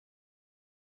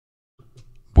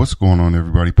What's going on,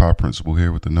 everybody? Pop Principal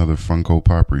here with another Funko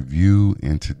Pop review,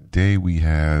 and today we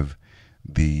have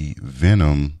the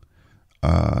Venom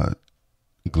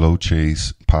Glow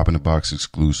Chase Pop in the Box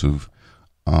exclusive.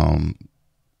 One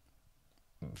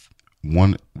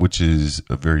which is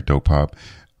a very dope pop.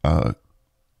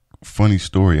 Funny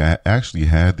story, I actually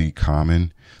had the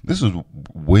common. This was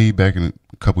way back in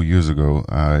a couple years ago.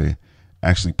 I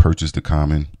actually purchased the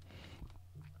common.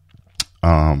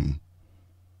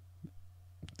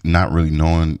 Not really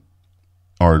knowing,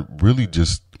 or really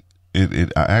just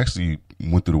it. I actually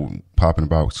went through the Pop in the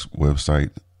Box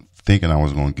website thinking I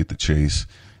was going to get the chase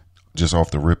just off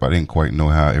the rip. I didn't quite know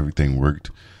how everything worked,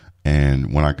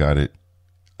 and when I got it,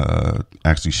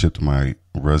 actually shipped to my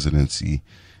residency,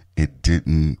 it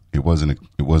wasn't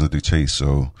the chase.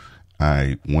 So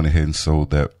I went ahead and sold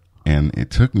that, and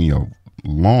it took me a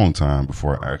long time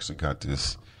before I actually got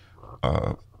this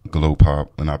Glow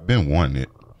Pop, and I've been wanting it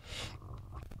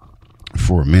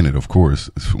for a minute. Of course,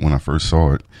 when I first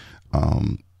saw it.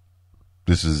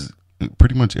 This is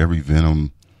pretty much every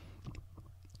Venom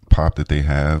pop that they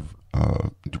have,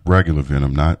 regular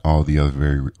Venom, not all the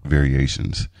other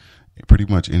variations. Pretty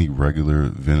much any regular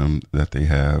Venom that they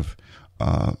have,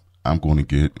 I'm going to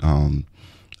get.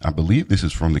 I believe this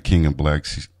is from the King in Black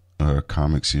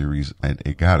comic series, and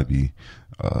it got to be.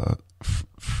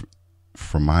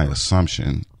 From my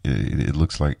assumption, it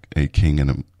looks like a King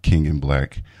in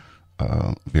Black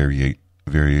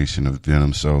variation of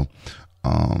Venom. So,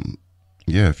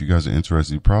 yeah, if you guys are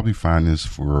interested, you probably find this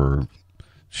for.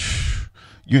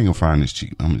 You ain't gonna find this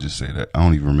cheap. I'm gonna just say that. I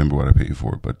don't even remember what I paid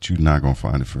for it, but you're not gonna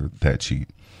find it for that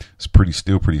cheap. It's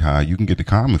still pretty high. You can get the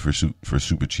common for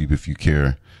super cheap if you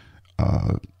care.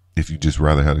 If you just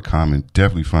rather have the common,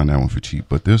 definitely find that one for cheap.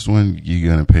 But this one,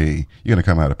 you're gonna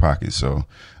come out of pocket. So,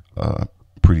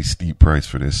 pretty steep price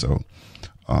for this. So,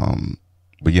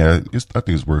 but yeah, I think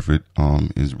it's worth it.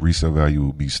 Its resale value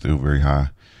will be still very high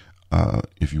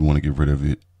if you want to get rid of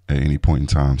it at any point in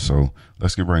time. So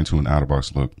let's get right into an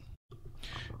out-of-box look.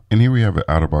 And here we have an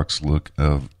out-of-box look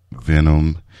of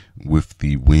Venom with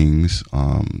the wings.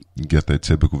 You get that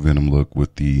typical Venom look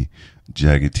with the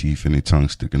jagged teeth and the tongue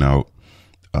sticking out.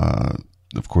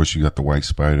 Of course, you got the white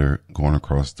spider going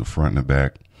across the front and the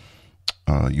back.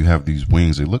 You have these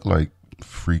wings. They look like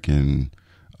freaking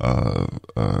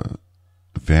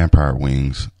vampire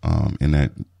wings in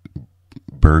that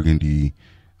burgundy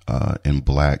and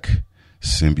black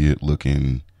symbiote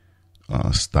looking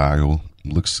style.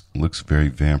 Looks very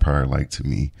vampire like to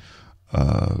me.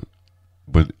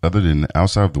 But other than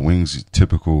outside of the wings,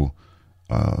 typical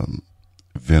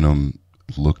Venom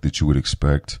look that you would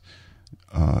expect.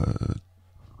 One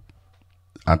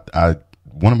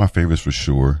of my favorites for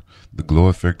sure. The glow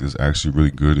effect is actually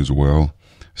really good as well,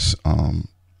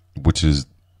 which is,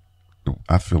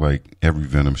 I feel like every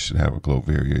Venom should have a glow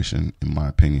variation, in my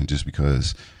opinion, just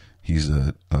because he's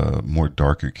a more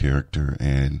darker character,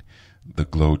 and the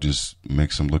glow just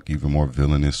makes him look even more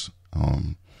villainous,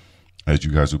 as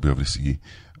you guys will be able to see.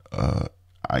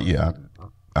 I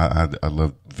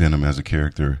love Venom as a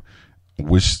character.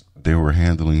 Wish they were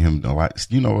handling him a lot.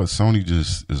 You know what? Sony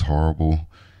just is horrible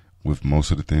with most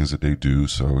of the things that they do,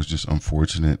 so it's just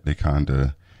unfortunate they kind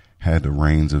of had the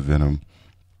reins of Venom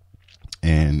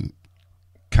and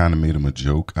kind of made him a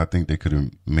joke. I think they could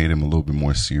have made him a little bit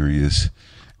more serious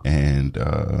and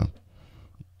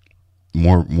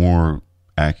more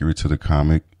accurate to the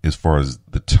comic as far as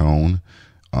the tone.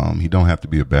 He don't have to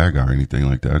be a bad guy or anything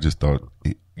like that. I just thought,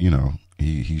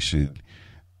 he should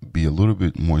be a little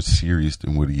bit more serious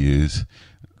than what he is.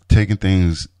 Taking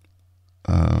things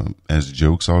as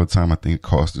jokes all the time, I think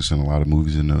cost us in a lot of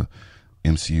movies in the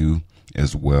MCU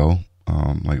as well,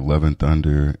 like Love and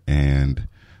Thunder and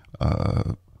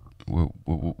what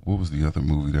was the other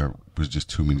movie that was just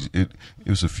too many? It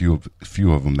was a few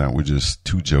of them that were just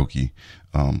too jokey.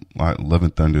 Love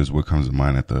and Thunder is what comes to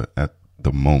mind at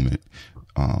the moment.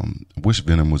 Wish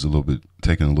Venom was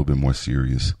taken a little bit more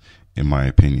serious, in my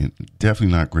opinion.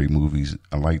 Definitely not great movies.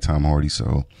 I like Tom Hardy,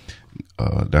 so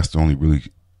that's the only really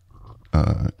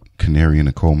canary in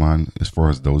the coal mine as far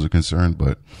as those are concerned.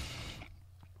 But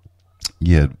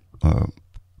yeah,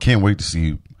 can't wait to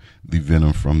see the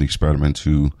Venom from the Spider-Man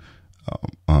 2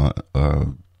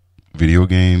 video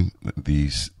game, the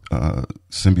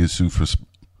symbiote suit for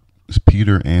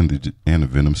Peter and the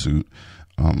Venom suit.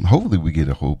 Hopefully we get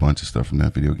a whole bunch of stuff from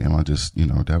that video game.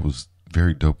 That was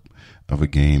very dope of a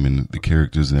game, and the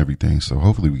characters and everything. So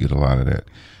hopefully we get a lot of that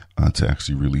to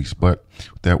actually release. But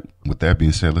with that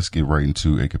being said, let's get right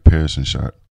into a comparison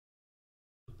shot.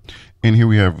 And here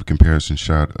we have a comparison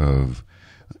shot of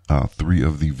 3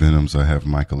 of the Venoms I have in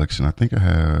my collection. I think I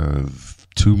have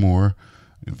 2 more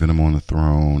Venom on the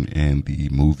Throne and the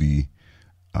movie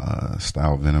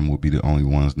style Venom will be the only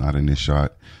ones not in this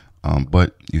shot.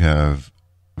 But you have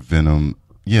Venom.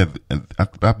 Yeah,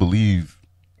 I believe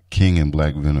King and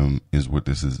Black Venom is what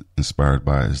this is inspired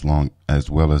by, as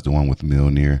well as the one with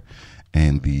Mjolnir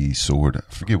and the sword. I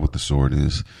forget what the sword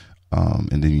is.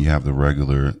 And then you have the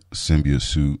regular symbiote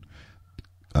suit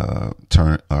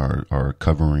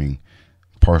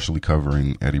partially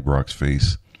covering Eddie Brock's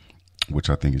face, which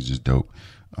I think is just dope.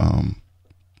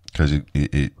 Because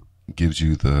it gives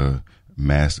you the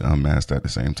masked unmasked at the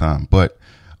same time. But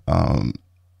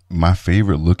my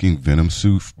favorite looking Venom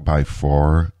suit by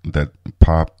far that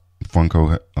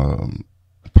Funko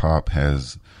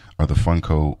has, or the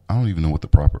Funko, I don't even know what the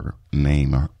proper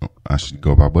name I should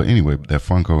go by, but anyway, that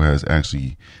Funko has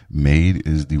actually made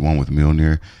is the one with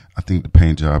Mjolnir. I think the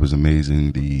paint job is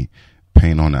amazing. The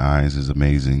paint on the eyes is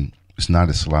amazing. It's not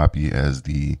as sloppy as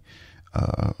the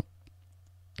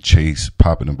Chase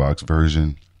pop in the box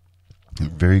version.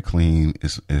 Very clean.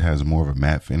 It has more of a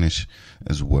matte finish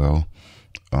as well.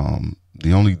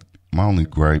 My only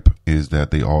gripe is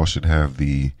that they all should have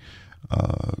the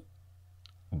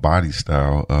body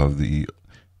style of the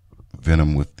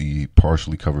Venom with the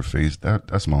partially covered face.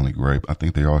 That's my only gripe. I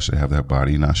think they all should have that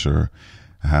body. Not sure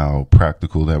how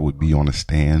practical that would be on a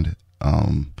stand,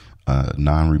 a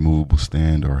non-removable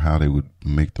stand, or how they would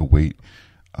make the weight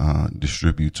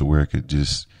distribute to where it could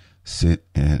just sit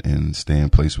and stay in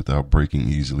place without breaking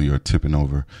easily or tipping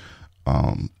over.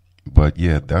 But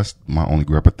yeah, that's my only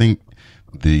gripe. I think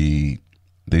they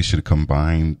should have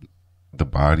combined the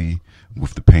body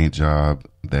with the paint job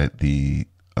that the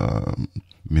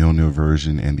Mjolnir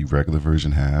version and the regular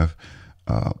version have.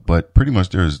 But pretty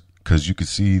much because you can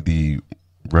see the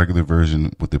regular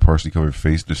version with the partially covered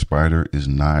face, the spider is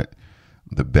not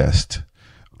the best.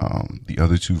 The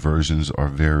other two versions are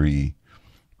very,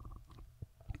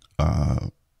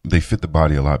 they fit the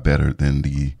body a lot better than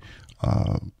the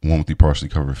one with the partially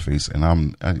covered face.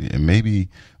 And maybe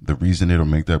the reason they don't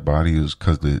make that body is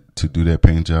because to do that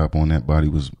paint job on that body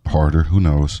was harder. Who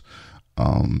knows?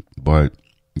 But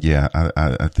yeah,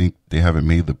 I think they haven't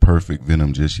made the perfect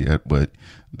Venom just yet, but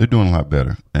they're doing a lot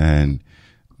better. And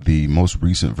the most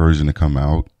recent version to come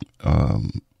out,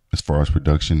 as far as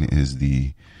production, is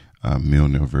the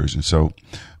Mjolnir version. So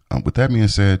with that being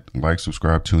said, like,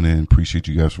 subscribe, tune in. Appreciate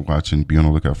you guys for watching. Be on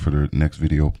the lookout for the next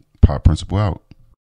video. Pop Principle out.